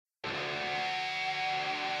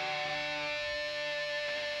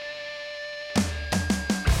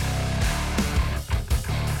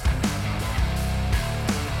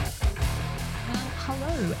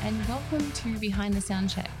and welcome to Behind the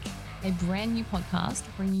Soundcheck, a brand new podcast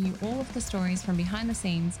bringing you all of the stories from behind the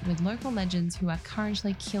scenes with local legends who are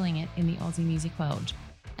currently killing it in the Aussie music world.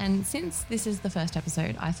 And since this is the first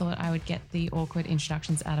episode, I thought I would get the awkward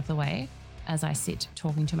introductions out of the way as I sit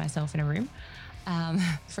talking to myself in a room.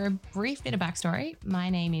 For a brief bit of backstory, my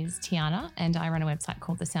name is Tiana and I run a website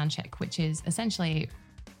called The Soundcheck, which is essentially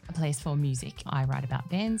a place for music. I write about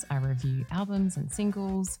bands, I review albums and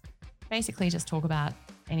singles, basically just talk about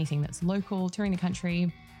anything that's local, touring the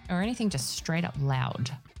country, or anything just straight up loud.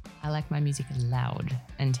 I like my music loud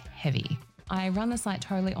and heavy. I run the site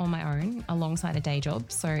totally on my own alongside a day job,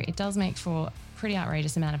 so it does make for a pretty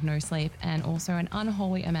outrageous amount of no sleep and also an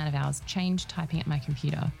unholy amount of hours chained typing at my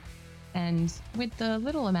computer. And with the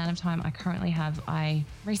little amount of time I currently have, I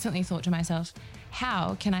recently thought to myself,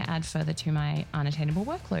 how can I add further to my unattainable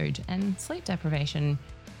workload and sleep deprivation?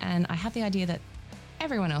 And I had the idea that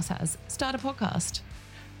everyone else has, start a podcast.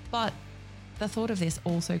 But the thought of this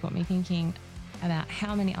also got me thinking about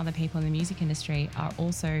how many other people in the music industry are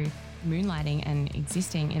also moonlighting and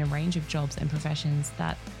existing in a range of jobs and professions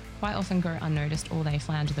that quite often go unnoticed or they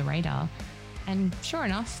fly under the radar. And sure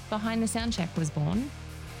enough, Behind the Soundcheck was born.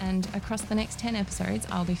 And across the next 10 episodes,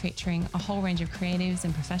 I'll be featuring a whole range of creatives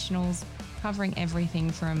and professionals, covering everything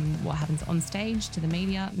from what happens on stage to the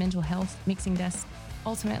media, mental health, mixing desks.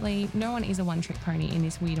 Ultimately, no one is a one-trick pony in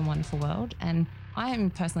this weird and wonderful world. And I am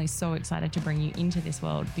personally so excited to bring you into this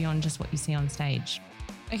world beyond just what you see on stage.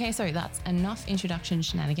 Okay, so that's enough introduction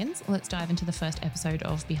shenanigans. Let's dive into the first episode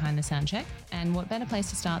of Behind the Soundcheck. And what better place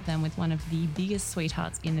to start than with one of the biggest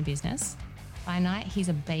sweethearts in the business. By night, he's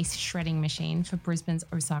a bass shredding machine for Brisbane's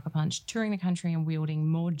Osaka Punch, touring the country and wielding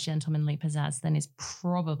more gentlemanly pizzazz than is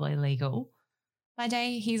probably legal. By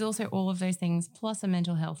day, he's also all of those things, plus a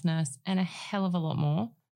mental health nurse and a hell of a lot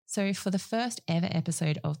more. So for the first ever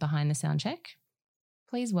episode of Behind the Soundcheck,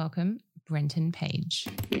 please welcome Brenton Page.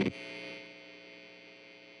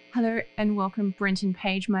 Hello and welcome, Brenton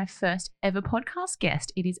Page, my first ever podcast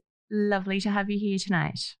guest. It is lovely to have you here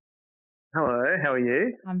tonight. Hello, how are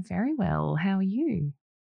you? I'm very well. How are you?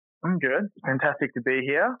 I'm good. Fantastic to be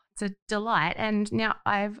here. It's a delight. And now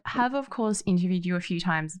I have, of course, interviewed you a few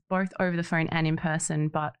times, both over the phone and in person,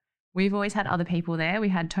 but we've always had other people there. We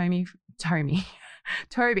had Toby from the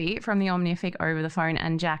Omnific over the phone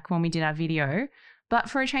and Jack when we did our video. But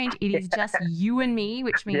for a change, it is just you and me,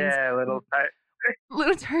 which means... Yeah,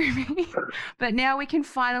 little Toby. But now we can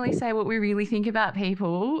finally say what we really think about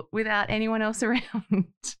people without anyone else around.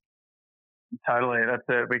 Totally. That's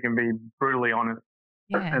it. We can be brutally honest.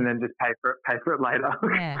 Yeah. And then just pay for it later.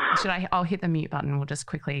 Yeah. I'll hit the mute button. We'll just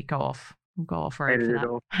quickly go off road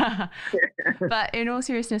for that. But in all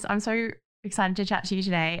seriousness, I'm so excited to chat to you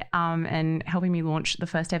today and helping me launch the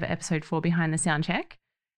first ever episode for Behind the Soundcheck.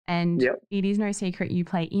 And It is no secret you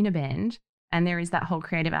play in a band and there is that whole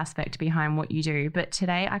creative aspect behind what you do. But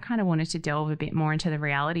today I kind of wanted to delve a bit more into the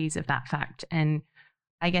realities of that fact. And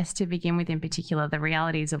I guess to begin with in particular, the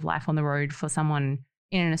realities of life on the road for someone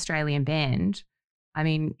in an Australian band. I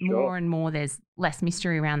mean, more and more there's less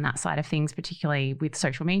mystery around that side of things, particularly with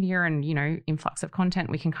social media and, influx of content.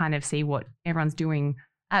 We can kind of see what everyone's doing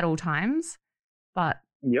at all times. But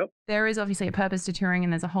there is obviously a purpose to touring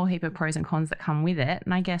and there's a whole heap of pros and cons that come with it.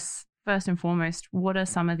 And I guess first and foremost, what are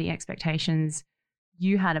some of the expectations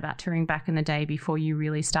you had about touring back in the day before you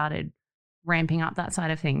really started ramping up that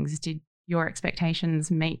side of things? Did your expectations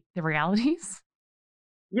meet the realities?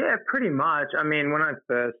 Yeah, pretty much. I mean, when I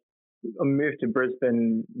first moved to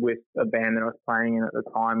Brisbane with a band that I was playing in at the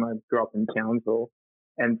time, I grew up in Townsville.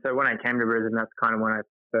 And so when I came to Brisbane, that's kind of when I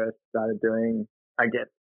first started doing, I guess,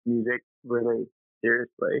 music really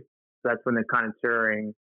seriously. So that's when the kind of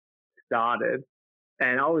touring started.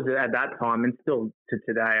 And I was at that time, and still to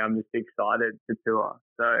today, I'm just excited to tour.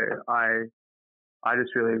 So I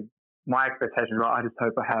just really, my expectations were, I just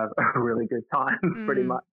hope I have a really good time, pretty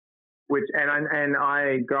much. And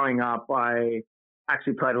I growing up, I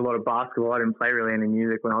actually played a lot of basketball. I didn't play really any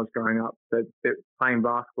music when I was growing up, but playing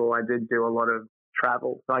basketball, I did do a lot of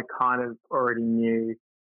travel. So I kind of already knew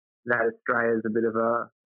that Australia is a bit of a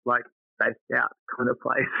spaced out kind of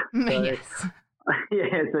place. So, yes.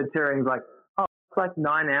 Yeah, so touring's like, it's like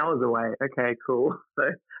 9 hours away. Okay, cool. So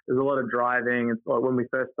there's a lot of driving. It's like when we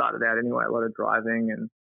first started out anyway, a lot of driving and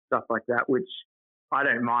stuff like that, which I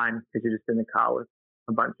don't mind because you're just in the car with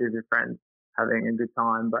a bunch of your friends having a good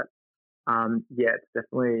time. But it's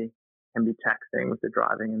definitely can be taxing with the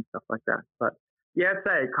driving and stuff like that. But yeah, I'd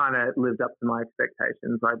say it kind of lived up to my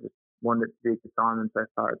expectations. I just wanted it to be a good time, and so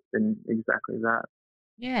far it's been exactly that.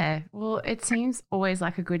 Yeah, well, it seems always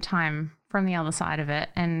like a good time from the other side of it.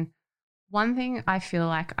 And one thing I feel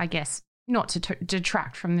like, I guess, not to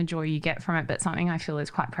detract from the joy you get from it, but something I feel is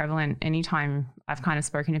quite prevalent anytime I've kind of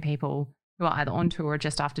spoken to people who are either on tour or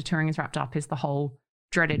just after touring is wrapped up is the whole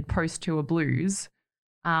dreaded post-tour blues.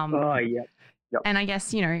 Yep. And I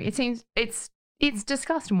guess, it seems it's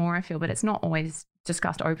discussed more, I feel, but it's not always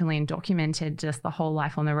discussed openly and documented, just the whole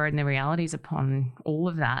life on the road and the realities upon all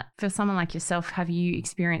of that. For someone like yourself, have you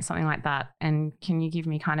experienced something like that? And can you give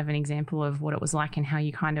me kind of an example of what it was like and how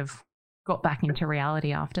you kind of got back into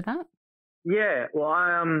reality after that? Yeah, well,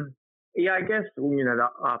 I guess, the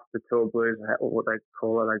after tour blues, or what they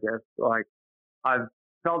call it, I guess, like, I've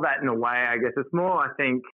felt that in a way. I guess it's more, I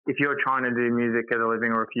think, if you're trying to do music as a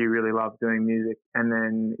living, or if you really love doing music, and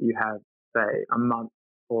then you have, say, a month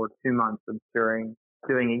or 2 months of touring,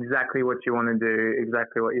 doing exactly what you want to do,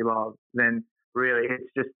 exactly what you love, then really it's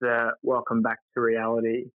just the welcome back to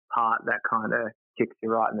reality part that kind of kicks you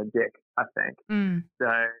right in the dick, I think. So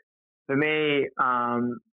for me,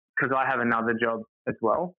 because I have another job as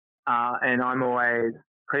well, and I'm always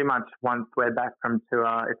pretty much, once we're back from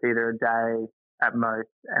tour, it's either a day at most,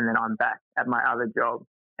 and then I'm back at my other job.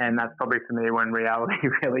 And that's probably for me when reality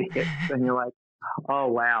really hits, and you're like, oh,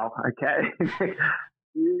 wow, okay.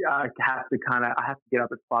 I have to get up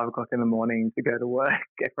at 5 o'clock in the morning to go to work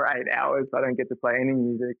for 8 hours. I don't get to play any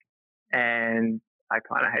music, and I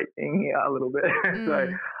kind of hate being here a little bit. So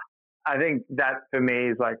I think that for me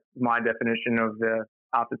is like my definition of the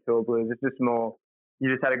after tour blues. It's just more,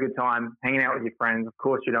 you just had a good time hanging out with your friends. Of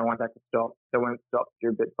course, you don't want that to stop. So when it stops,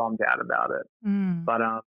 you're a bit bummed out about it. But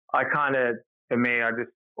I kind of, for me,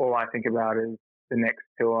 all I think about is the next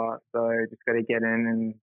tour. So just got to get in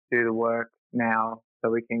and do the work now, so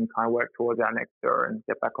we can kind of work towards our next tour and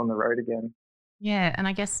get back on the road again. Yeah, and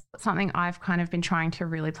I guess something I've kind of been trying to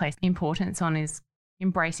really place importance on is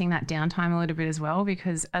embracing that downtime a little bit as well,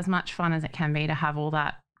 because as much fun as it can be to have all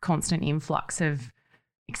that constant influx of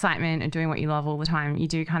excitement and doing what you love all the time, you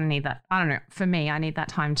do kind of need that. I don't know, for me, I need that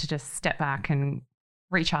time to just step back and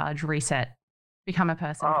recharge, reset, become a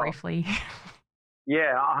person briefly.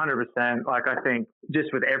 Yeah, 100%. Like, I think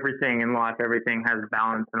just with everything in life, everything has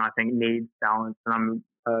balance, and I think needs balance, and I'm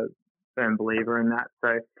a firm believer in that.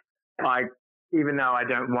 So, like, even though I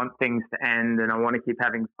don't want things to end and I want to keep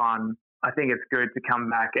having fun, I think it's good to come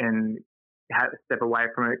back and step away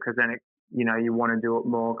from it, because then you want to do it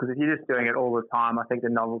more. Because if you're just doing it all the time, I think the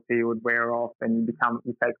novelty would wear off, and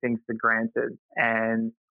you take things for granted,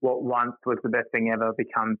 and what once was the best thing ever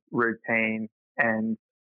becomes routine, and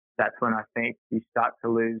that's when I think you start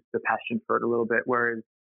to lose the passion for it a little bit. Whereas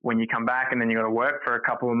when you come back and then you got to work for a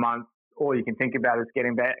couple of months, all you can think about is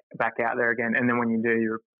getting back out there again. And then when you do,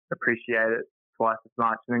 you appreciate it twice as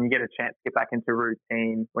much. And then you get a chance to get back into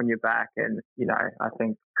routine when you're back. And, I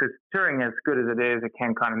think because touring, as good as it is, it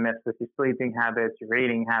can kind of mess with your sleeping habits, your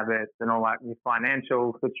eating habits, and all that, your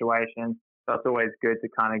financial situation. So it's always good to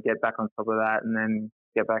kind of get back on top of that and then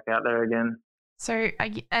get back out there again. So,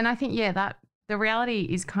 and I think, that the reality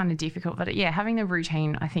is kind of difficult, but having the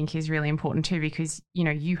routine I think is really important too, because,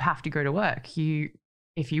 you have to go to work.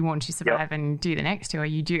 If you want to survive and do the next tour,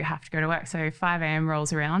 you do have to go to work. So 5 a.m.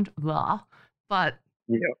 rolls around, blah, but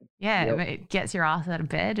it gets your ass out of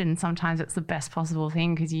bed, and sometimes it's the best possible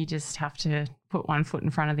thing because you just have to put one foot in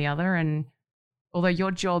front of the other. And although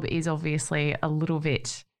your job is obviously a little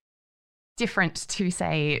bit different to,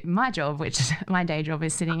 say, my job, which my day job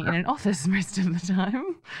is sitting in an office most of the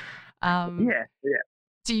time.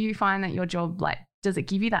 Do you find that your job, does it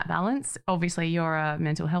give you that balance? Obviously, you're a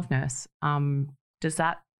mental health nurse. Is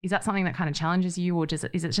that something that kind of challenges you, or is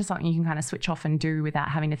it just something you can kind of switch off and do without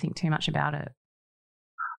having to think too much about it?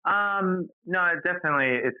 No,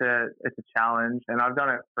 definitely it's a challenge, and I've done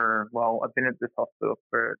it I've been at this hospital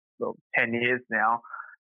for 10 years now,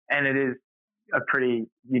 and it is a pretty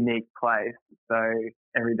unique place. So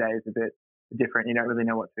every day is a bit different. You don't really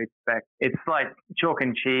know what to expect. It's like chalk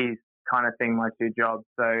and cheese kind of thing, my two jobs.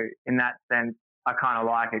 So in that sense, I kind of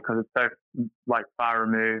like it because it's so far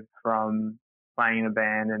removed from playing in a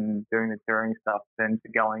band and doing the touring stuff than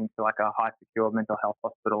to going to a high secure mental health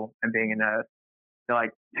hospital and being a nurse.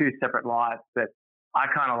 They're two separate lives, but I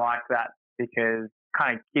kind of like that because it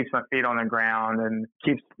kind of keeps my feet on the ground and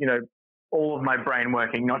keeps, all of my brain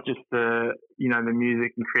working, not just the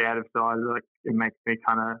music and creative side. It makes me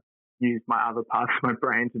kind of use my other parts of my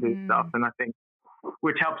brain to do stuff. And I think,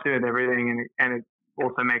 which helps me with everything. And it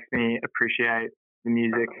also makes me appreciate the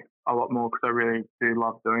music a lot more because I really do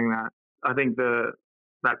love doing that. I think that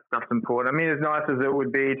stuff's important. I mean, as nice as it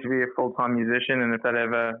would be to be a full-time musician, and if that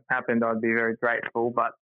ever happened, I'd be very grateful.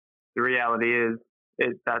 But the reality is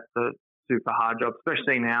that's a super hard job,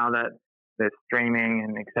 especially now that there's streaming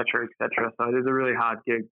and et cetera, et cetera. So it is a really hard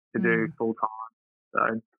gig to do full-time.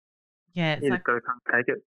 So Yeah, it's You like, just got to kind of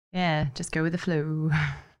take it, yeah, just go with the flow.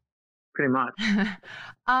 pretty much.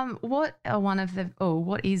 What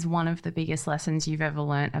is one of the biggest lessons you've ever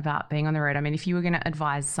learnt about being on the road? I mean, if you were going to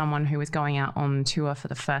advise someone who was going out on tour for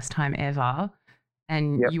the first time ever,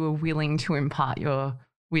 and Yep. you were willing to impart your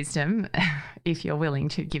wisdom, if you're willing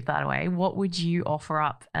to give that away, what would you offer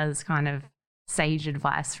up as kind of sage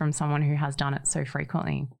advice from someone who has done it so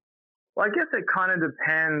frequently? Well, I guess it kind of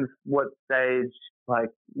depends what stage like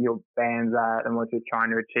your band's at and what you're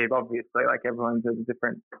trying to achieve. Obviously, like everyone's at a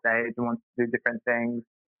different stage and wants to do different things.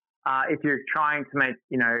 If you're trying to make,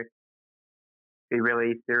 be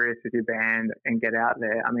really serious with your band and get out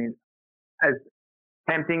there, I mean, as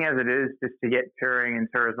tempting as it is just to get touring and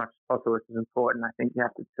tour as much as possible, which is important, I think you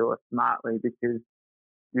have to tour smartly because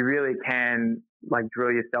you really can like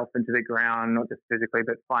drill yourself into the ground, not just physically,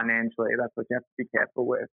 but financially. That's what you have to be careful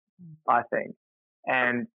with, I think.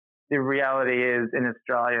 And the reality is in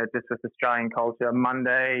Australia, just with Australian culture,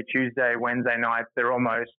 Monday, Tuesday, Wednesday nights, they're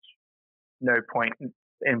almost no point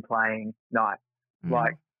in playing nights.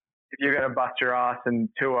 Like if you're going to bust your ass and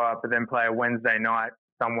tour, but then play a Wednesday night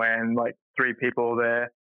somewhere and like 3 people there,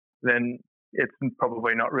 then it's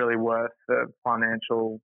probably not really worth the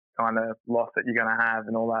financial kind of loss that you're going to have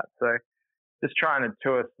and all that. So just trying to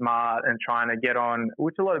tour smart and trying to get on,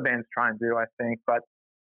 which a lot of bands try and do, I think, but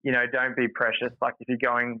don't be precious. Like if you're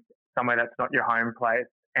going somewhere that's not your home place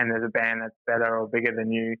and there's a band that's better or bigger than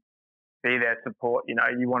you, be their support. You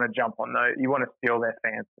want to jump on those. You want to steal their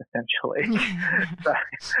fans, essentially.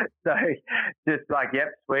 so just like,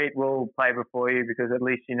 yep, sweet, we'll play before you because at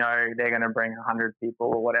least they're going to bring 100 people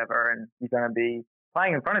or whatever, and you're going to be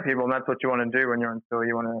playing in front of people, and that's what you want to do when you're on tour.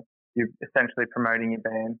 You're essentially promoting your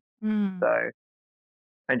band. So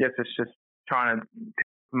I guess it's just trying to be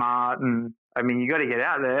smart, and I mean, you got to get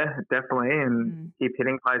out there definitely and keep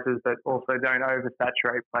hitting places, but also don't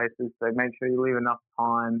oversaturate places. So make sure you leave enough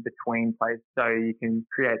time between places so you can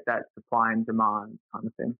create that supply and demand kind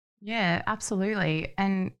of thing. Yeah, absolutely.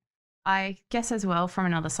 And I guess as well from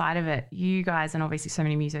another side of it, you guys and obviously so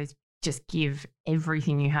many musos just give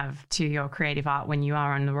everything you have to your creative art when you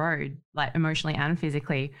are on the road, like emotionally and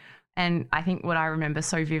physically. And I think what I remember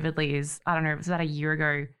so vividly is, I don't know, it was about a year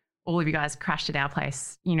ago, all of you guys crashed at our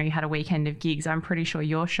place. You had a weekend of gigs. I'm pretty sure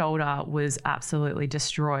your shoulder was absolutely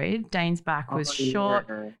destroyed. Dane's back was shot.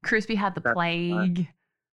 Yeah. Crispy had the plague. Right.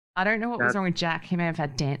 I don't know what was wrong with Jack. He may have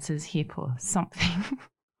had Dancer's hip or something.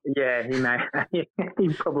 Yeah, he may.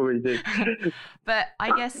 He probably did. But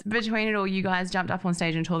I guess between it all, you guys jumped up on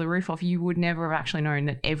stage and tore the roof off. You would never have actually known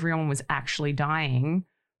that everyone was actually dying.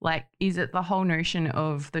 Like, is it the whole notion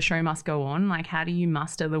of the show must go on? Like, how do you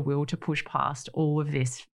muster the will to push past all of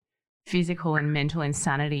this physical and mental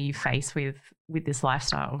insanity you face with this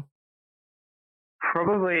lifestyle?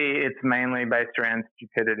 Probably it's mainly based around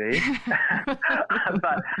stupidity.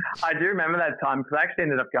 But I do remember that time because I actually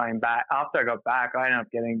ended up going back. After I got back, I ended up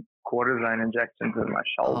getting cortisone injections in my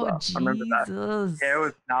shoulder. I remember that. Yeah, it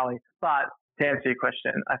was gnarly. But to answer your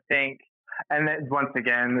question, I think, and then once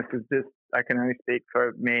again, this is just, I can only speak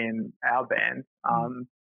for me and our band.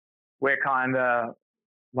 We're kind of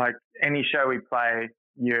like any show we play,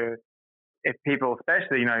 if people,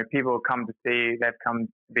 especially, people come to see, they've come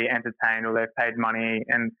to be entertained or they've paid money,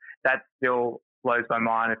 and that still blows my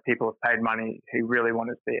mind if people have paid money who really want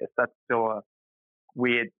to see us. That's still a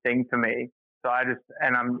weird thing for me. So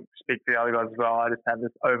and I'm speak for the other guys as well, I just have this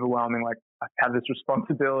overwhelming, like, I have this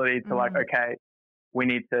responsibility to like, okay, we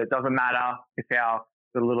need to, it doesn't matter if our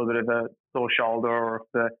a little bit of a sore shoulder or if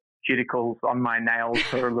the cuticles on my nails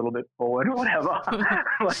are a little bit forward or whatever.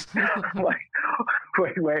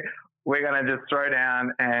 We're going to just throw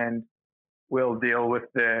down and we'll deal with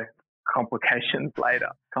the complications later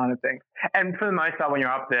kind of thing. And for the most part, when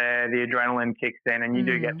you're up there, the adrenaline kicks in and you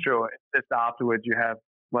do get through it. Just afterwards, you have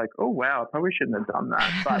like, oh, wow, I probably shouldn't have done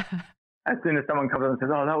that. But as soon as someone comes up and says,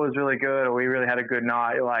 oh, that was really good, or we really had a good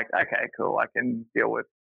night, you're like, okay, cool, I can deal with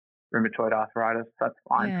rheumatoid arthritis. That's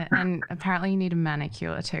fine. Yeah, and apparently you need a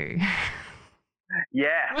manicure too.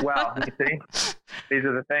 Yeah, well, you see, these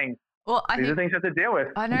are the things. Well, these are things you have to deal with.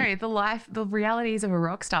 I know, the realities of a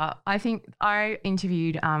rock star. I think I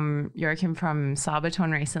interviewed Joachim from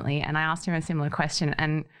Sabaton recently, and I asked him a similar question,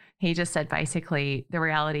 and he just said basically the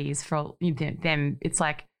reality is for them, it's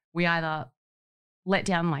like we either let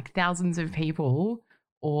down like thousands of people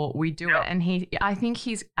or we do it. And I think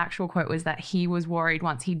his actual quote was that he was worried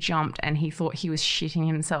once he jumped and he thought he was shitting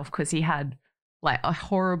himself because he had like a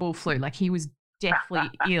horrible flu. Like he was deathly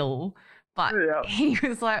ill. But he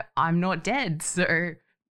was like, I'm not dead, so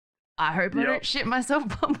I hope I don't shit myself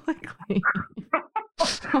publicly.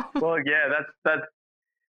 Well, yeah, that's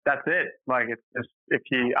that's it. Like, it's just, if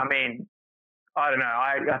you, I mean, I don't know.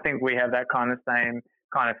 I think we have that kind of same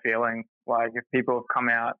kind of feeling. Like, if people have come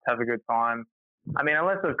out to have a good time, I mean,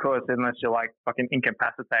 unless you're like fucking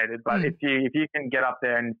incapacitated, but if you can get up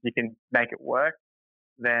there and you can make it work,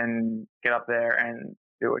 then get up there and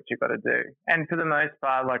do what you've got to do. And for the most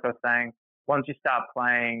part, like I was saying, once you start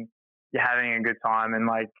playing, you're having a good time, and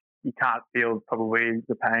like, you can't feel probably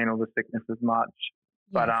the pain or the sickness as much.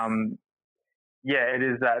 Yes. But yeah, it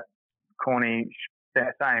is that corny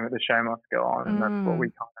saying that the show must go on, and that's what we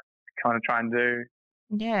kind of try and do.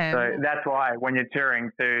 Yeah. So that's why when you're touring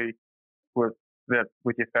too, with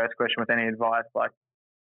your first question, with any advice, like,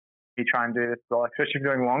 you try and do this, like, especially if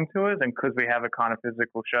you're doing long tours, and because we have a kind of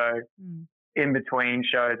physical show in between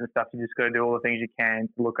shows and stuff, you just got to do all the things you can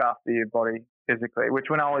to look after your body physically, which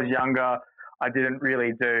when I was younger, I didn't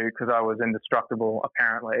really do because I was indestructible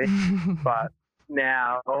apparently. But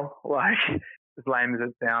now, like, as lame as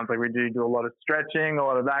it sounds, like, we do a lot of stretching, a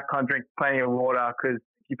lot of that kind of, drink plenty of water, because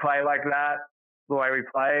if you play like that, the way we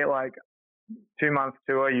play, like, 2 months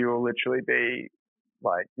tour, you will literally be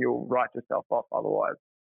like, you'll write yourself off otherwise.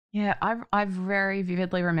 Yeah, I very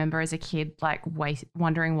vividly remember as a kid, like,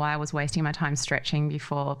 wondering why I was wasting my time stretching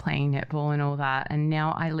before playing netball and all that. And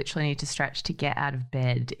now I literally need to stretch to get out of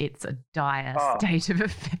bed. It's a dire state of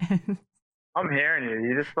affairs. I'm hearing you.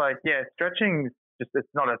 You're just like, yeah, stretching it's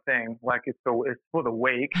not a thing. Like, it's for the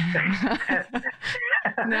weak.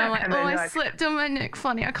 Now, like, I slept on my neck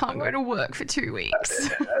funny. I can't go to work for 2 weeks.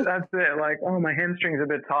 That's it. Like, my hamstring's a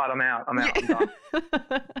bit tight. I'm out. I'm done.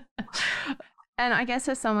 And I guess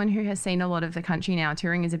as someone who has seen a lot of the country now,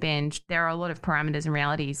 touring as a band, there are a lot of parameters and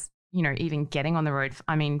realities, you know, even getting on the road.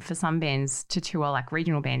 I mean, for some bands to tour, like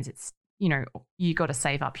regional bands, it's, you know, you got to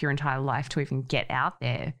save up your entire life to even get out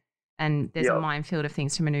there. And there's a minefield of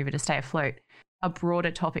things to maneuver to stay afloat. A broader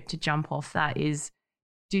topic to jump off that is,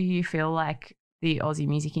 do you feel like the Aussie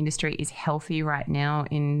music industry is healthy right now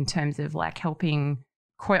in terms of like helping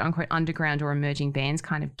quote unquote underground or emerging bands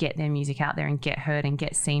kind of get their music out there and get heard and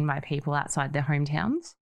get seen by people outside their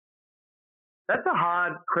hometowns? That's a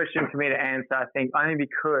hard question for me to answer, I think, only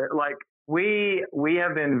because like we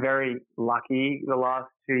have been very lucky the last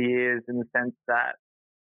 2 years in the sense that,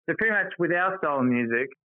 so pretty much with our style of music,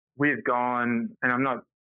 we've gone, and I'm not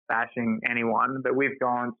bashing anyone, but we've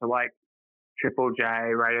gone to like Triple J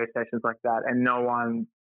radio stations like that, and no one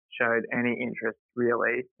showed any interest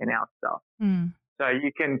really in our stuff. So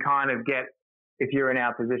you can kind of get, if you're in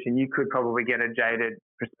our position, you could probably get a jaded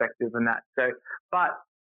perspective in that. So, but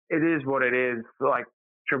it is what it is. Like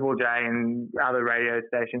Triple J and other radio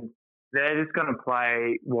stations, they're just going to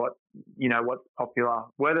play what's popular,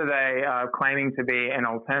 whether they are claiming to be an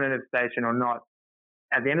alternative station or not.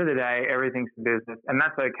 At the end of the day, everything's business, and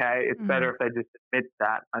that's okay. It's better if they just admit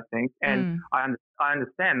that, I think. And I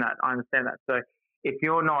understand that. So if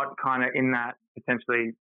you're not kind of in that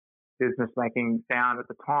potentially business-making sound at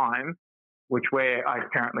the time, which we're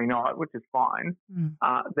currently not, which is fine,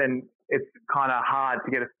 then it's kind of hard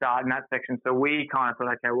to get a start in that section. So we kind of thought,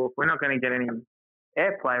 okay, well, if we're not going to get any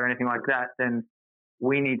airplay or anything like that, then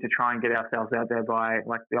we need to try and get ourselves out there by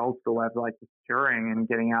like the old school way of like just touring and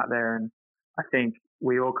getting out there. And I think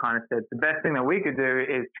we all kind of said the best thing that we could do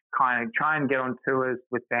is kind of try and get on tours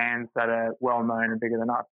with bands that are well known and bigger than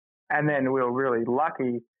us. And then we were really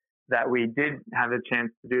lucky that we did have a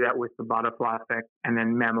chance to do that with the Butterfly Effect, and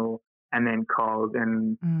then Mammal, and then Cog,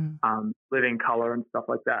 and Living Colour and stuff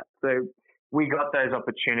like that. So we got those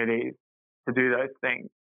opportunities to do those things.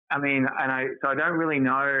 I mean, so I don't really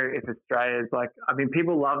know if Australia's like, I mean,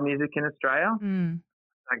 people love music in Australia. Don't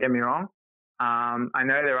get me wrong. I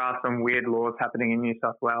know there are some weird laws happening in New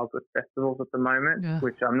South Wales with festivals at the moment,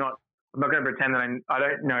 which I'm not going to pretend that I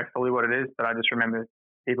don't know fully what it is, but I just remember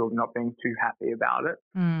people not being too happy about it,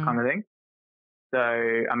 kind of thing. So,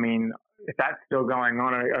 I mean, if that's still going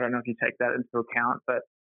on, I don't know if you take that into account, but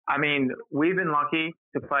I mean, we've been lucky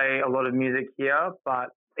to play a lot of music here, but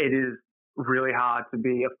it is really hard to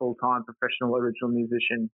be a full-time professional original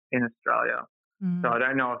musician in Australia. So I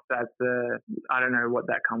don't know if I don't know what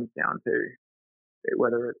that comes down to,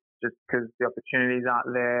 whether it's just because the opportunities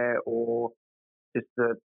aren't there or just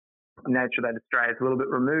the nature that Australia is a little bit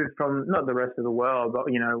removed from, not the rest of the world,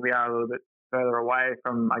 but, you know, we are a little bit further away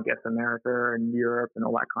from, I guess, America and Europe and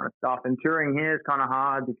all that kind of stuff. And touring here is kind of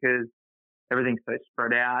hard because everything's so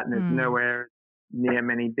spread out and there's nowhere near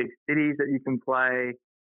many big cities that you can play.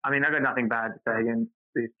 I mean, I've got nothing bad to say against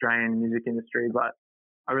the Australian music industry, but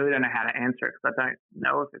I really don't know how to answer it because I don't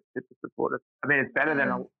know if it's super supportive. I mean, it's better than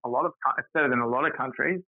a lot of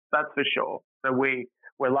countries, that's for sure. So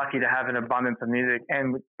we're lucky to have an abundance of music,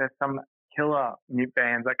 and there's some killer new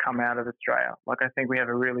bands that come out of Australia. Like, I think we have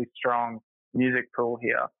a really strong music pool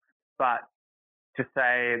here. But to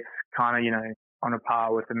say it's kind of, on a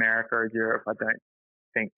par with America or Europe, I don't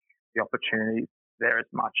think the opportunities there as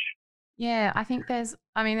much. Yeah, I think there's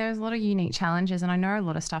a lot of unique challenges, and I know a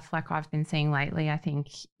lot of stuff like I've been seeing lately. I think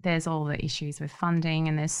there's all the issues with funding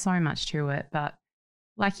and there's so much to it. But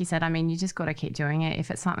like you said, you just got to keep doing it.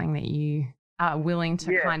 If it's something that you are willing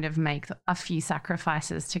to kind of make a few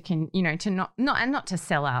sacrifices to not to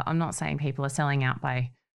sell out. I'm not saying people are selling out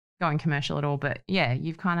by going commercial at all, but yeah,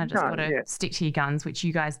 you've kind of just got to stick to your guns, which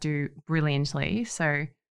you guys do brilliantly. So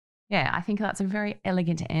yeah, I think that's a very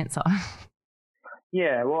elegant answer.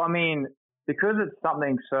 Yeah, well, because it's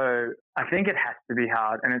something I think it has to be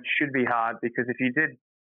hard, and it should be hard, because if you did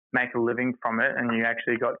make a living from it and you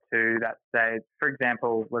actually got to that stage, for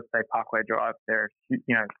example, let's say Parkway Drive, they're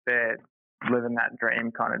living that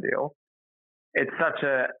dream kind of deal. It's such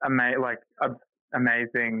a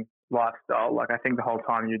amazing lifestyle. Like, I think the whole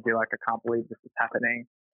time you'd be like, I can't believe this is happening.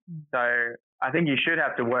 So I think you should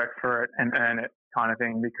have to work for it and earn it kind of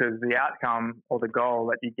thing, because the outcome or the goal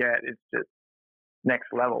that you get is just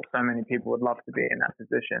next level. So many people would love to be in that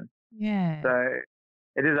position. Yeah. So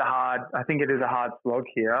I think it is a hard slog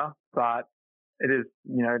here, but it is,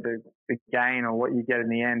 the gain or what you get in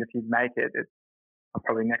the end, if you make it, it's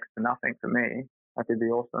probably next to nothing for me. That could be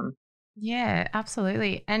awesome. Yeah,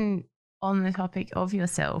 absolutely. And on the topic of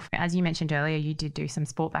yourself, as you mentioned earlier, you did do some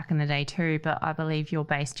sport back in the day too, but I believe your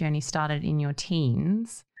bass journey started in your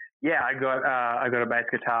teens. Yeah, I got a bass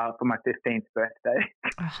guitar for my 15th birthday.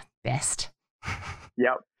 Oh, best.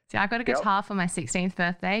 Yep. See, I got a guitar for my 16th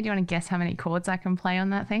birthday. Do you want to guess how many chords I can play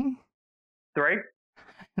on that thing? 3?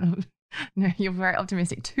 No, you're very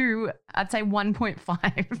optimistic. 2, I'd say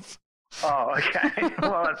 1.5. Oh, okay.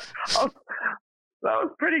 Well, that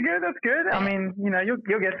was pretty good. That's good.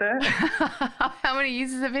 You'll get there. How many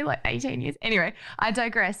years has it been? Like 18 years? Anyway, I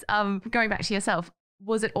digress. Going back to yourself,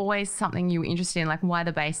 was it always something you were interested in? Like, why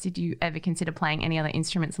the bass? Did you ever consider playing any other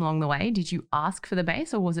instruments along the way? Did you ask for the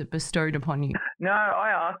bass, or was it bestowed upon you? No, I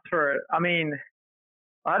asked for it. I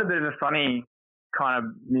had a bit of a funny kind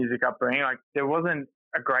of music upbringing. Like, there wasn't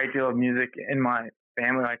a great deal of music in my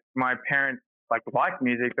family. Like, my parents liked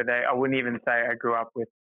music, but I wouldn't even say I grew up with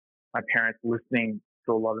my parents listening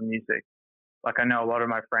to a lot of music. Like, I know a lot of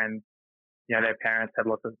my friends, their parents had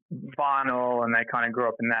lots of vinyl and they kind of grew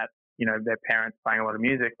up in that, their parents playing a lot of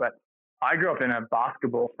music. But I grew up in a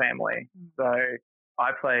basketball family. So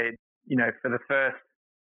I played, for the first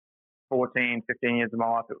 14, 15 years of my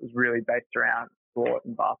life, it was really based around sport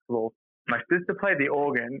and basketball. My sister played the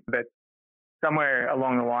organ, but somewhere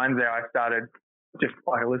along the lines there, I started just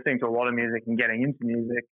listening to a lot of music and getting into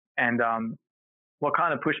music. And what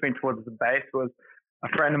kind of pushed me towards the bass was a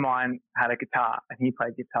friend of mine had a guitar and he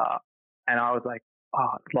played guitar. And I was like,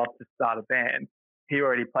 I'd love to start a band. He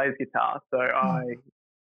already plays guitar, so I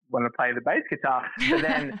want to play the bass guitar. But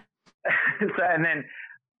then, and then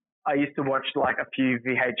I used to watch a few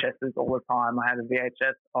VHSs all the time. I had a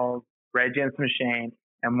VHS of Rage Against the Machine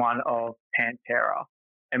and one of Pantera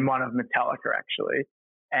and one of Metallica, actually.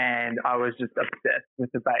 And I was just obsessed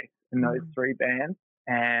with the bass in those 3 bands.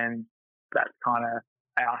 And that's kind of,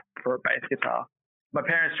 I asked for a bass guitar. My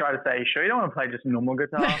parents tried to say, "You sure you don't want to play just normal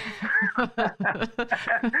guitar?"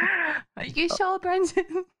 Are you sure,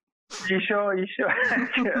 Brendan? You sure?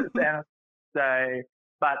 So,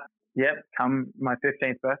 but yep, come my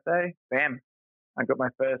 15th birthday, bam, I got my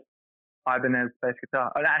first Ibanez bass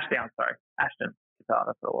guitar. Oh, Ashton guitar,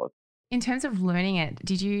 that's what it was. In terms of learning it,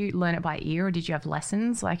 did you learn it by ear or did you have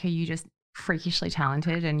lessons? Like, are you just freakishly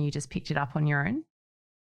talented and you just picked it up on your own?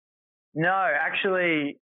 No,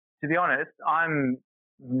 actually, to be honest, I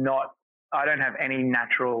don't have any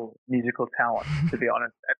natural musical talent, to be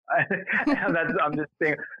honest. I'm just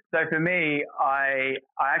saying. So for me, I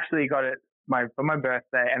actually got it for my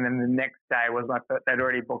birthday, and then the next day was my first. They'd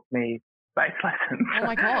already booked me bass lessons. Oh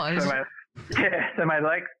my god! So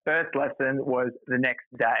my first lesson was the next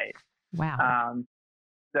day. Wow.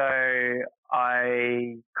 So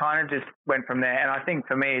I kind of just went from there, and I think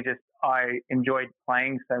for me, I enjoyed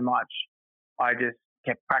playing so much. I just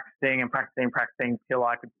kept practicing till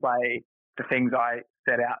I could play the things I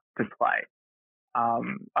set out to play.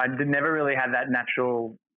 I never really had that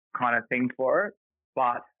natural kind of thing for it,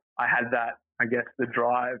 but I had that, I guess, the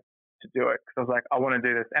drive to do it because I was like, I want to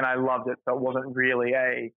do this, and I loved it. So it wasn't really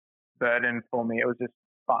a burden for me. It was just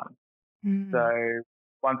fun. So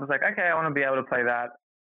once I was like, okay, I want to be able to play that.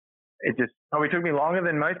 It just probably took me longer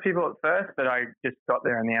than most people at first, but I just got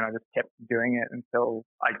there in the end. I just kept doing it until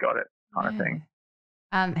I got it, kind of thing.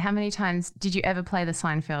 How many times did you ever play the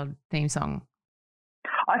Seinfeld theme song?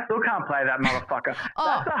 I still can't play that motherfucker.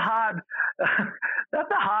 Oh. That's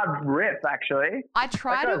a hard riff, actually. I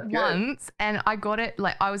tried it once and I got it,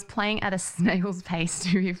 like I was playing at a snail's pace,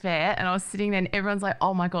 to be fair, and I was sitting there and everyone's like,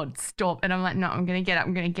 oh my God, stop. And I'm like, no, I'm going to get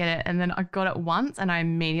it. And then I got it once and I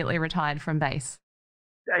immediately retired from bass.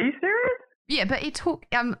 Are you serious? Yeah, but it took,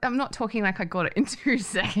 I'm not talking like I got it in 2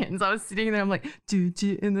 seconds. I was sitting there, I'm like,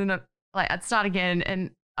 and then I'd start again,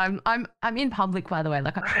 and I'm in public, by the way,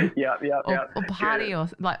 like or party or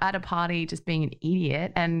like at a party, just being an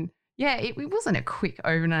idiot. And yeah, it wasn't a quick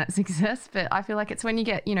overnight success, but I feel like it's when you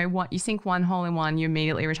get, you sink one hole in one, you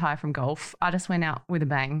immediately retire from golf. I just went out with a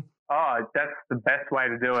bang. Oh, that's the best way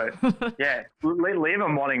to do it. Yeah, leave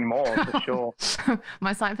them wanting more for sure.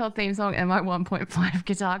 My Seinfeld theme song and my 1.5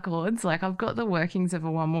 guitar chords, like I've got the workings of a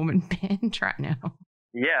one-woman band right now.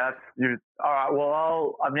 Yeah, all right.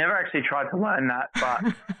 Well, I've never actually tried to learn that,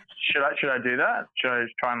 but should I do that? Should I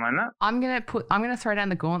just try and learn that? I'm gonna throw down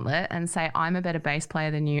the gauntlet and say I'm a better bass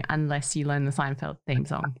player than you unless you learn the Seinfeld theme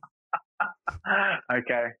song.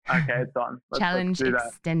 Okay, it's on. Challenge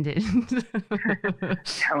extended.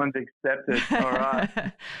 Challenge accepted. All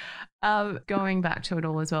right. Going back to it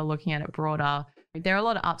all as well, looking at it broader, there are a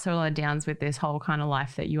lot of ups or a lot of downs with this whole kind of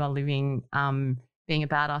life that you are living, being a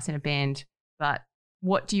badass in a band. But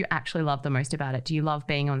what do you actually love the most about it? Do you love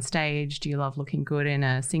being on stage? Do you love looking good in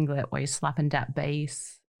a singlet while you're slapping that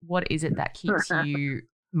bass? What is it that keeps you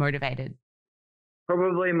motivated?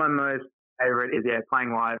 Probably my most favorite is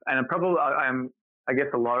playing live, and I guess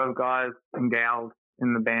a lot of guys and gals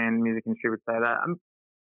in the band music industry would say that.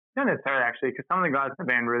 Not necessarily actually, because some of the guys in the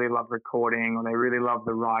band really love recording, or they really love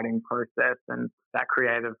the writing process and that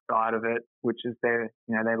creative side of it, which is they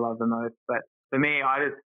love the most. But for me, I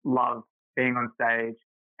just love being on stage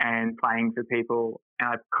and playing for people, and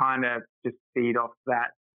I kind of just feed off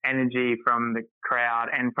that energy from the crowd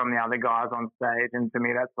and from the other guys on stage. And to me,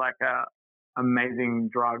 that's like a amazing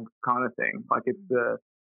drug kind of thing. Like it's the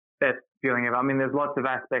best feeling ever. I mean, there's lots of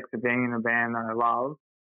aspects of being in a band that I love,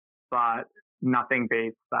 but nothing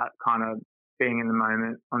beats that kind of being in the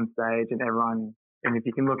moment on stage and everyone. And if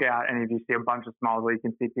you can look out and if you see a bunch of smiles where you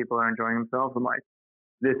can see people are enjoying themselves, I'm like,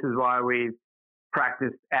 this is why we've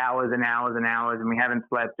practiced hours and hours and hours, and we haven't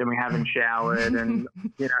slept and we haven't showered and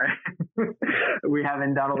we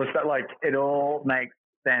haven't done all this stuff. Like it all makes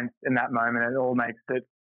sense in that moment. It all makes it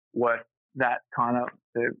worth that kind of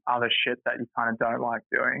the other shit that you kind of don't like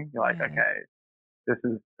doing. You're like, okay,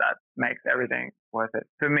 that makes everything worth it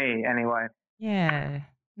for me anyway. Yeah.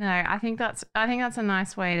 No, I think that's a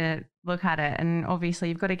nice way to look at it. And obviously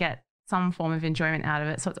you've got to get some form of enjoyment out of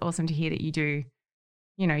it. So it's awesome to hear that you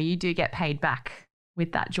do get paid back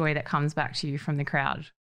with that joy that comes back to you from the crowd.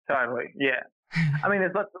 Totally. Yeah. I mean,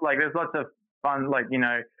 there's lots of fun,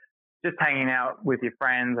 just hanging out with your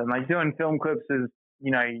friends and doing film clips is,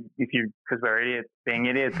 because we're idiots, being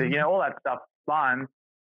idiots, all that stuff's fun.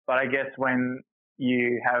 But I guess when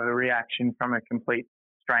you have a reaction from a complete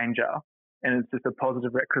stranger and it's just a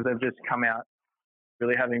positive because they've just come out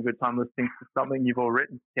really having a good time listening to something you've all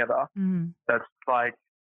written together, that's like,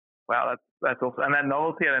 wow, that's awesome. And that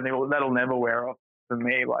novelty, I think that'll never wear off for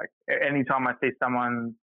me. Like anytime I see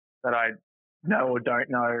someone that I know or don't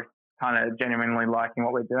know kind of genuinely liking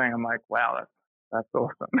what we're doing, I'm like, wow, that's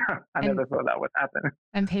awesome. I never thought that would happen.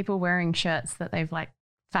 And people wearing shirts that they've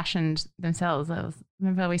fashioned themselves.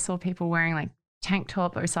 Remember we saw people wearing tank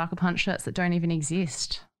top Osaka Punch shirts that don't even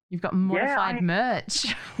exist. You've got modified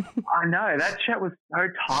merch. I know. That shirt was so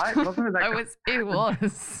tight, wasn't it? It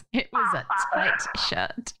was a tight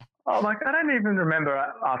shirt. Oh my God, I don't even remember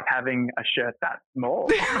us having a shirt that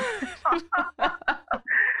small.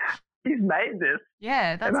 He's made this.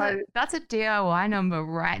 Yeah, that's a DIY number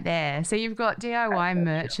right there. So you've got DIY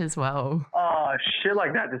merch as well. Oh, shit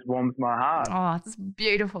like that just warms my heart. Oh, it's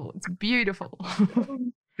beautiful. It's beautiful.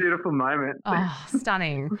 Beautiful moment. Oh,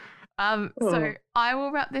 stunning. So I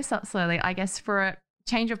will wrap this up slowly, I guess, for a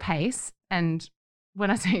change of pace. And when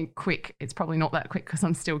I say quick, it's probably not that quick because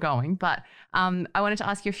I'm still going. But I wanted to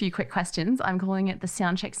ask you a few quick questions. I'm calling it the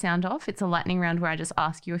Soundcheck Sound Off. It's a lightning round where I just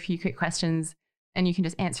ask you a few quick questions and you can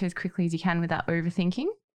just answer as quickly as you can without overthinking.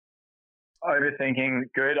 Overthinking,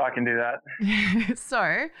 good. I can do that. So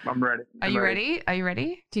I'm ready. Are you ready? Are you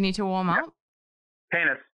ready? Do you need to warm up?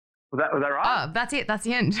 Penis. Was that right? Oh, that's it. That's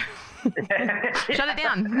the end. Shut it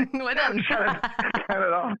down. We're done. Turn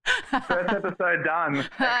it off. First episode done.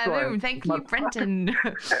 Boom. Thank you, Brenton.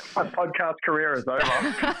 My podcast career is over.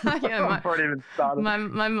 Yeah, I've already even started.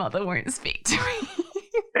 My mother won't speak to me.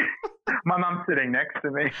 My mum's sitting next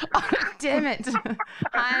to me. Oh, damn it.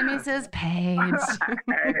 Hi, Mrs. Page.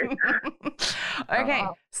 Okay,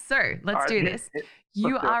 so let's do this.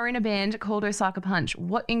 You are in a band called Osaka Punch.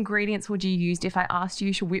 What ingredients would you use if I asked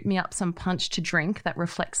you to whip me up some punch to drink that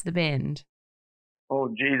reflects the band? Oh,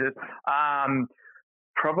 Jesus.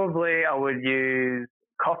 Probably I would use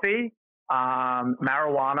coffee,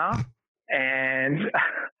 marijuana, and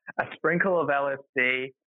a sprinkle of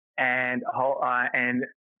LSD and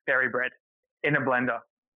fairy bread in a blender.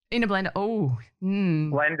 In a blender. Oh,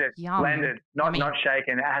 blended, yum. blended, not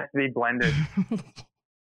shaken. It has to be blended.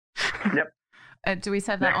 Yep. Do we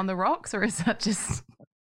serve that on the rocks, or is that just?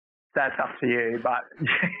 That's up to you, but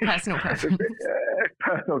personal preference.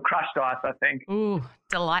 Personal crushed ice, I think. Ooh,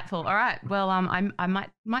 delightful. All right. Well, I might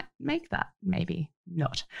make that. Maybe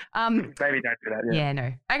not. Maybe don't do that. Yeah,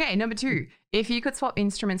 no. Okay, number 2. If you could swap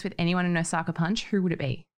instruments with anyone in Osaka Punch, who would it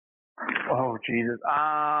be? Oh, Jesus.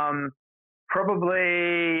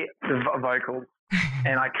 Probably the vocals,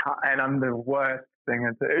 and I can't. And I'm the worst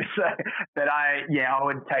singer too. So, but I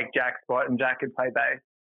would take Jack's spot, and Jack could play bass.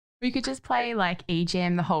 We could just play like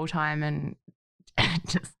E-Jam the whole time and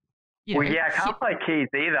just. I can't play keys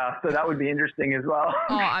either, so that would be interesting as well.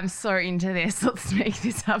 Oh, I'm so into this. Let's make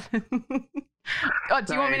this happen. Oh,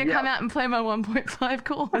 do you want me to come out and play my 1.5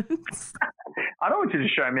 chords? I don't want you to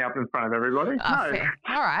show me up in front of everybody. No. Fair.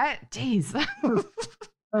 All right. Jeez.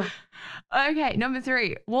 Okay, number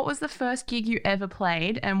 3. What was the first gig you ever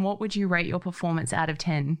played, and what would you rate your performance out of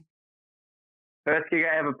 10? First gig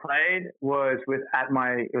I ever played was at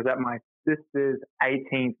my sister's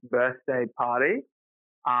 18th birthday party.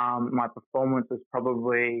 My performance was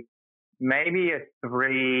probably maybe a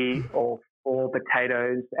 3 or 4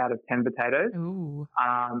 potatoes out of 10 potatoes. Ooh.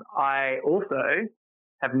 I also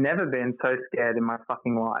have never been so scared in my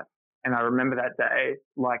fucking life. And I remember that day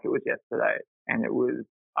like it was yesterday. And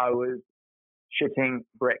I was shitting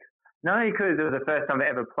bricks. Not only because it was the first time I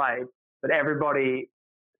ever played, but everybody,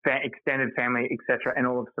 extended family, etc., and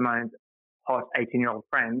all of Simone's hot 18-year-old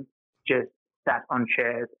friends just sat on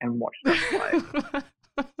chairs and watched us play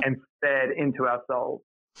and stared into our souls.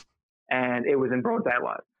 And it was in broad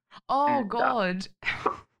daylight. Oh, and, God.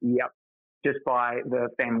 Yep. Just by the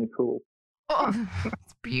family pool. Oh,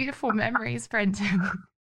 it's beautiful memories, Brenton.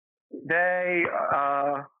 They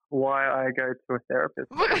are why I go to a therapist,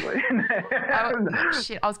 probably.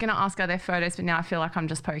 Shit, I was going to ask, are there photos, but now I feel like I'm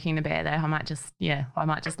just poking the bear there. I might just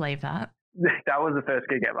leave that. That was the first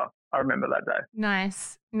gig ever. I remember that day.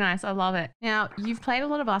 Nice. I love it. Now, you've played a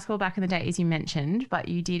lot of basketball back in the day, as you mentioned, but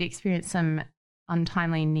you did experience some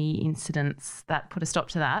untimely knee incidents that put a stop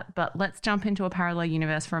to that. But let's jump into a parallel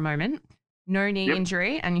universe for a moment. No knee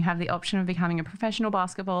injury, and you have the option of becoming a professional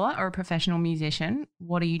basketballer or a professional musician.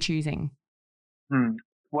 What are you choosing?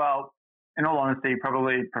 Well, in all honesty,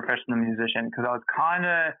 probably professional musician, because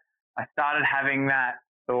I started having that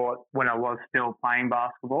thought when I was still playing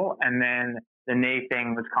basketball, and then the knee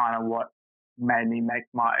thing was kind of what made me make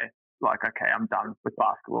okay, I'm done with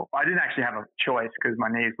basketball. I didn't actually have a choice because my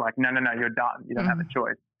knee's like, no, you're done. You don't have a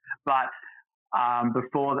choice. But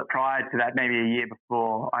prior to that, maybe a year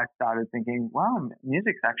before, I started thinking, wow,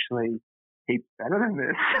 music's actually heaps better than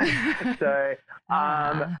this. So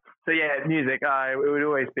music. It would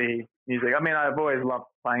always be music. I mean, I've always loved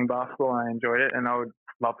playing basketball and I enjoyed it, and I would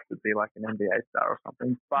love to be like an NBA star or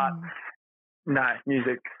something. But no,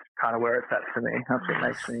 music's kind of where it's at for me. That's what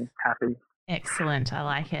makes me happy. Excellent. I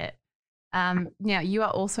like it. Now, you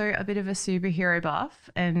are also a bit of a superhero buff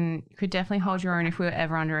and could definitely hold your own if we were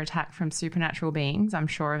ever under attack from supernatural beings. I'm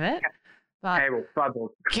sure of it. But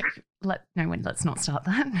let's not start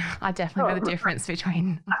that. I definitely know the difference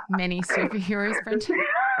between many superheroes, Brenton.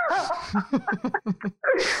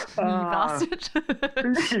 You bastard. You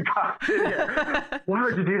bastard, yeah. Why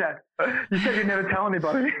would you do that? You said you'd never tell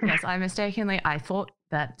anybody. Yes, I thought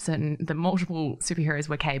that the multiple superheroes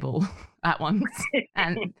were Cable at once.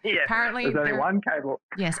 And apparently there's only one Cable.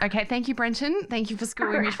 Yes. Okay. Thank you, Brenton. Thank you for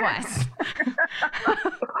schooling me twice.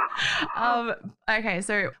 Okay.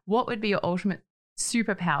 So what would be your ultimate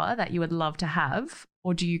superpower that you would love to have,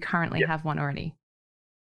 or do you currently have one already?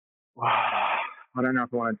 I don't know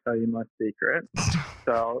if I want to tell you my secret.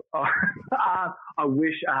 So I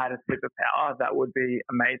wish I had a superpower. That would be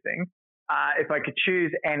amazing. If I could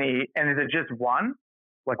choose any, and is it just one?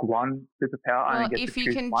 Like one superpower? Well, if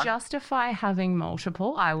you can justify having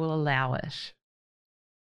multiple, I will allow it.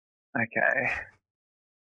 Okay.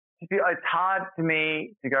 It's hard for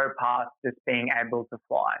me to go past just being able to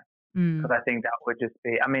fly. Because I think that would just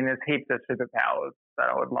be, there's heaps of superpowers that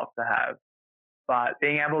I would love to have. But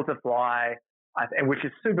being able to fly, which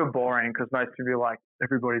is super boring because most people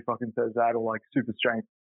everybody fucking says that, or like super strength.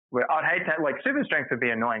 I'd hate to, like, super strength would be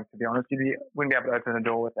annoying, to be honest. You wouldn't be able to open the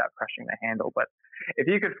door without crushing the handle. But if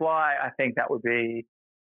you could fly, I think that would be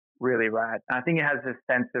really rad. And I think it has this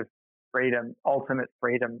sense of freedom, ultimate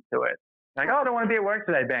freedom to it. Like, oh, I don't want to be at work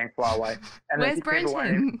today, bang, fly away. And where's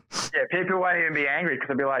Brenton? People won't even be angry because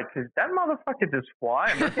they'll be like, "Does that motherfucker just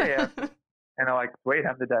fly?" I'm like, yeah. And they're like, "Sweet,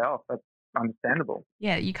 have the day off." That's understandable.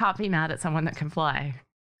 Yeah, you can't be mad at someone that can fly.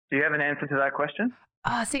 Do you have an answer to that question?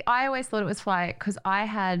 See, I always thought it was fly because I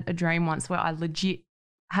had a dream once where I legit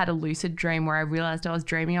had a lucid dream where I realized I was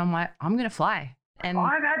dreaming. I'm like, I'm going to fly. And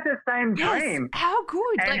I've had the same dream. How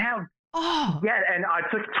good. And yeah, and I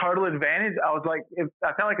took total advantage. I was like,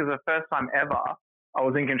 I felt like it was the first time ever I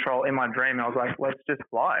was in control in my dream. And I was like, let's just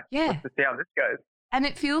fly. Yeah. Let's just see how this goes. And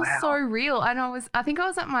it feels so real. And I think I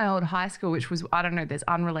was at my old high school, which was, I don't know, there's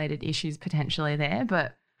unrelated issues potentially there,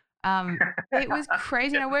 but it was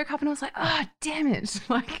crazy. And I woke up and I was like, oh, damn it.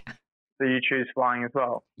 Like, so you choose flying as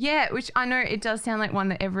well? Yeah, which I know it does sound like one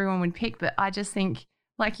that everyone would pick, but I just think,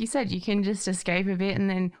 like you said, you can just escape a bit. And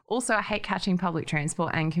then also I hate catching public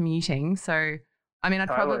transport and commuting. So, I mean,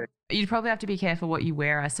 you'd probably have to be careful what you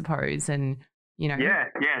wear, I suppose, and, you know,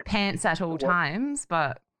 pants at all times,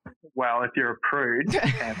 but. Well, if you're a prude,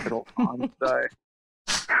 pants at all times, so.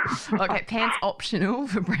 Okay, pants optional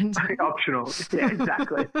for Brenton. Optional, yeah,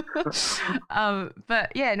 exactly.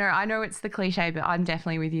 But yeah, no, I know it's the cliche, but I'm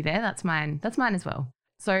definitely with you there. That's mine as well.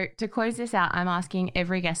 So to close this out, I'm asking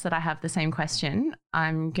every guest that I have the same question.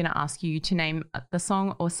 I'm going to ask you to name the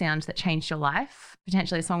song or sound that changed your life,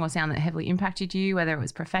 potentially a song or sound that heavily impacted you, whether it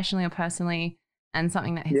was professionally or personally, and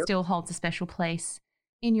something that still holds a special place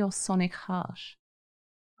in your sonic heart.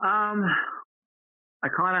 I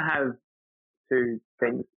kind of have two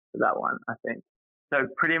things for that one, I think. So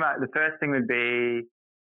pretty much the first thing would be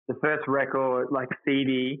the first record, like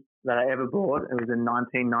CD that I ever bought. It was in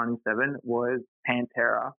 1997, was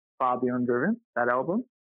Pantera, Far Beyond Driven, that album.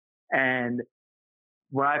 And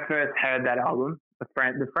when I first heard that album, the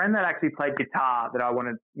friend that actually played guitar that I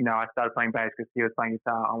wanted, I started playing bass because he was playing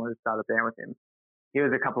guitar. I wanted to start a band with him. He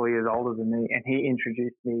was a couple of years older than me, and he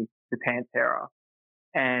introduced me to Pantera.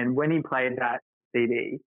 And when he played that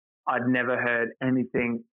CD, I'd never heard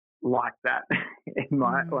anything like that in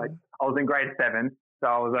my, like, I was in grade 7, so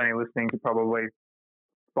I was only listening to probably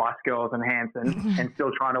Spice Girls and Hanson and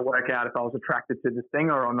still trying to work out if I was attracted to the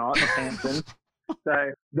singer or not, of Hanson.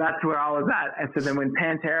 So that's where I was at. And so then when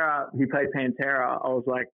he played Pantera, I was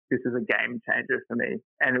like, this is a game changer for me.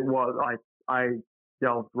 And it was, I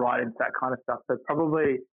delved right into that kind of stuff. So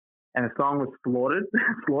probably, and the song was Slaughtered.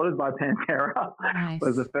 Slaughtered by Pantera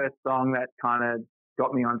was the first song that kind of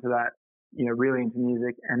got me onto that, really into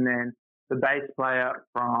music. And then the bass player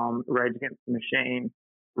from Rage Against the Machine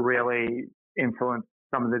really influenced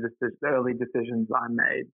some of the early decisions I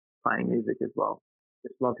made playing music as well.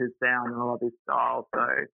 Just love his sound and I love his style. So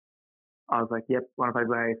I was like, yep, want to play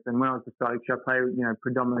bass. And when I was deciding, should I play,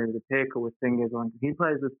 predominantly with a pick or with fingers? And he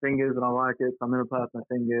plays with fingers and I like it, so I'm going to play with my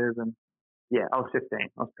fingers. And yeah, I was 15. I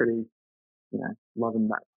was pretty, loving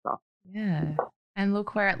that stuff. Yeah. And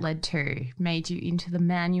look where it led to, made you into the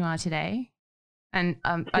man you are today. And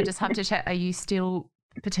I just have to check, are you still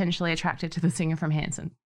potentially attracted to the singer from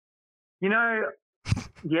Hanson?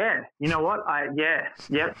 Yeah. You know what? I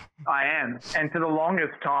am. And for the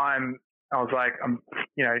longest time, I was like,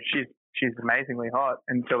 she's amazingly hot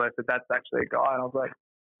until they said that's actually a guy. And I was like,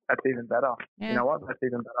 that's even better. Yeah. You know what? That's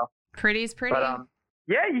even better. Pretty's pretty. But,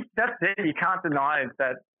 that's it. You can't deny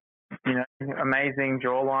that, amazing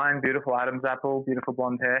jawline, beautiful Adam's apple, beautiful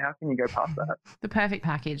blonde hair. How can you go past that? The perfect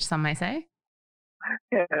package, some may say.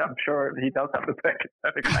 Yeah, I'm sure he does have the perfect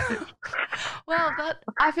package. Well,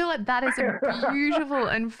 I feel like that is a beautiful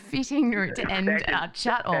and fitting note to end our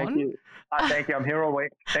chat on. Thank you. Thank you. I'm here all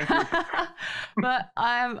week. Thank you. But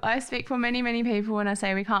I speak for many, many people when I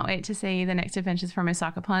say we can't wait to see the next adventures from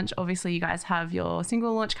Osaka Punch. Obviously, you guys have your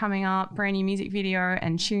single launch coming up, brand new music video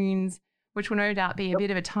and tunes, which will no doubt be a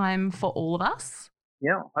bit of a time for all of us.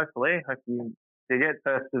 Yeah, hopefully. Hope you dig it.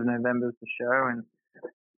 1st of November is the show, and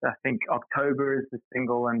I think October is the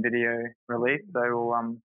single and video release. So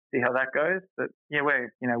we'll see how that goes. But yeah, we're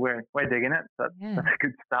digging it. So that's a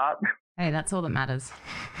good start. Hey, that's all that matters.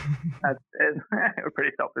 That's it. We're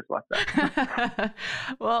pretty selfish like that.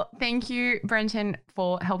 Well, thank you, Brenton,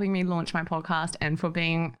 for helping me launch my podcast and for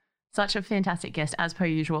being such a fantastic guest as per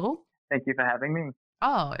usual. Thank you for having me.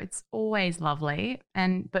 Oh, it's always lovely.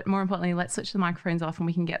 But more importantly, let's switch the microphones off and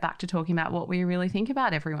we can get back to talking about what we really think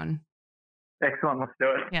about everyone. Excellent. Let's do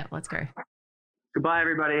it. Yeah, let's go. Goodbye,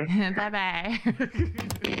 everybody.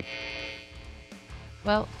 Bye-bye.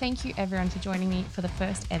 Well, thank you everyone for joining me for the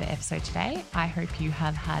first ever episode today. I hope you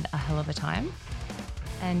have had a hell of a time.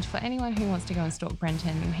 And for anyone who wants to go and stalk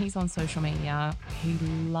Brenton, he's on social media. He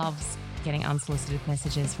loves getting unsolicited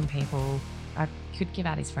messages from people. I could give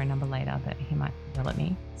out his phone number later, but he might yell at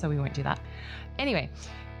me, so we won't do that. Anyway,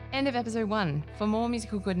 end of episode 1. For more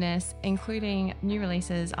musical goodness, including new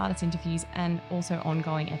releases, artist interviews, and also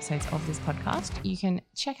ongoing episodes of this podcast, you can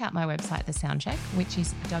check out my website, The Soundcheck, which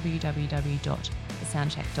is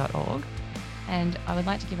www.thesoundcheck.org. And I would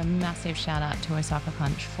like to give a massive shout out to Osaka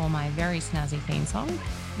Punch for my very snazzy theme song,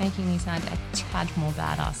 making me sound a tad more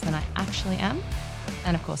badass than I actually am.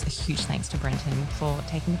 And of course, a huge thanks to Brenton for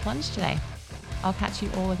taking the plunge today. I'll catch you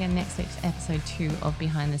all again next week's episode 2 of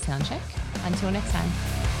Behind the Soundcheck. Until next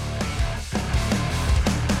time.